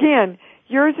 So again,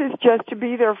 yours is just to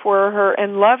be there for her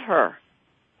and love her.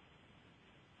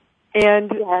 And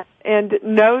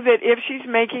know that if she's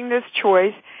making this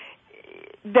choice,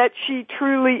 that she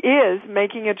truly is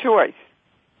making a choice.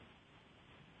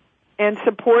 And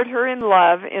support her in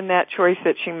love in that choice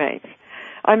that she makes.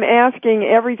 I'm asking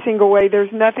every single way.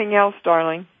 There's nothing else,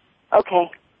 darling. Okay.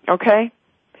 Okay?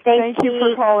 Thank you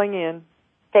for calling in.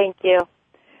 Thank you.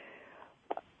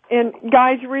 And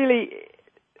guys, really,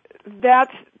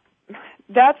 that's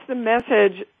the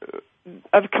message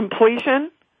of completion,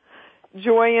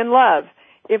 joy and love.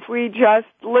 If we just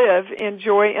live in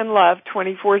joy and love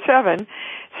 24/7.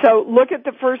 So look at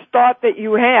the first thought that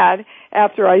you had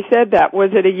after I said that.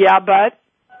 Was it a yeah, but?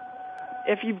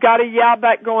 If you've got a yeah,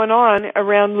 but going on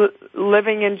around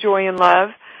living in joy and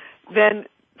love, then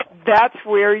that's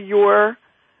where your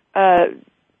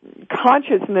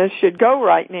consciousness should go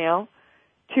right now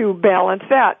to balance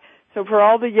that. So for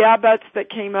all the yeah, buts that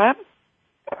came up,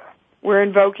 we're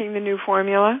invoking the new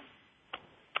formula.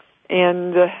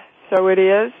 And so it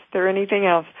is. Is there anything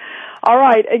else? All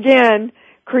right, again,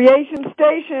 Creation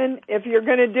Station, if you're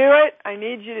going to do it, I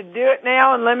need you to do it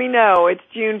now and let me know. It's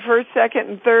June 1st, 2nd,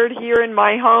 and 3rd here in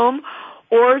my home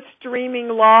or streaming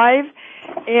live.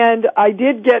 And I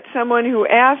did get someone who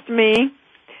asked me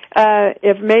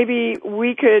if maybe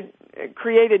we could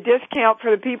create a discount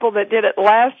for the people that did it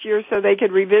last year so they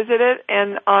could revisit it,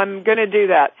 and I'm going to do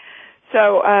that.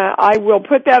 So I will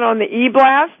put that on the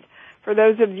e-blast for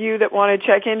those of you that want to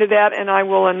check into that, and I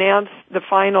will announce the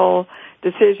final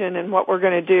decision and what we're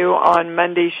going to do on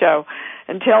Monday's show.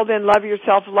 Until then, love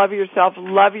yourself, love yourself,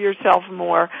 love yourself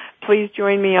more. Please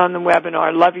join me on the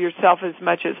webinar. Love yourself as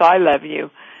much as I love you,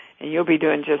 and you'll be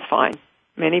doing just fine.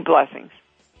 Many blessings.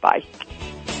 Bye.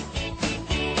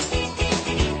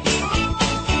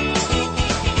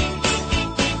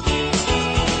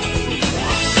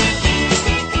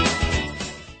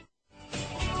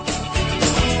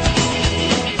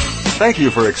 Thank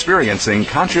you for experiencing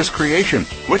Conscious Creation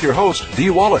with your host, Dee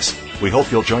Wallace. We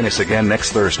hope you'll join us again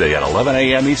next Thursday at 11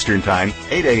 a.m. Eastern Time,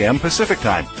 8 a.m. Pacific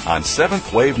Time on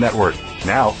Seventh Wave Network.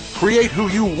 Now, create who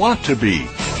you want to be.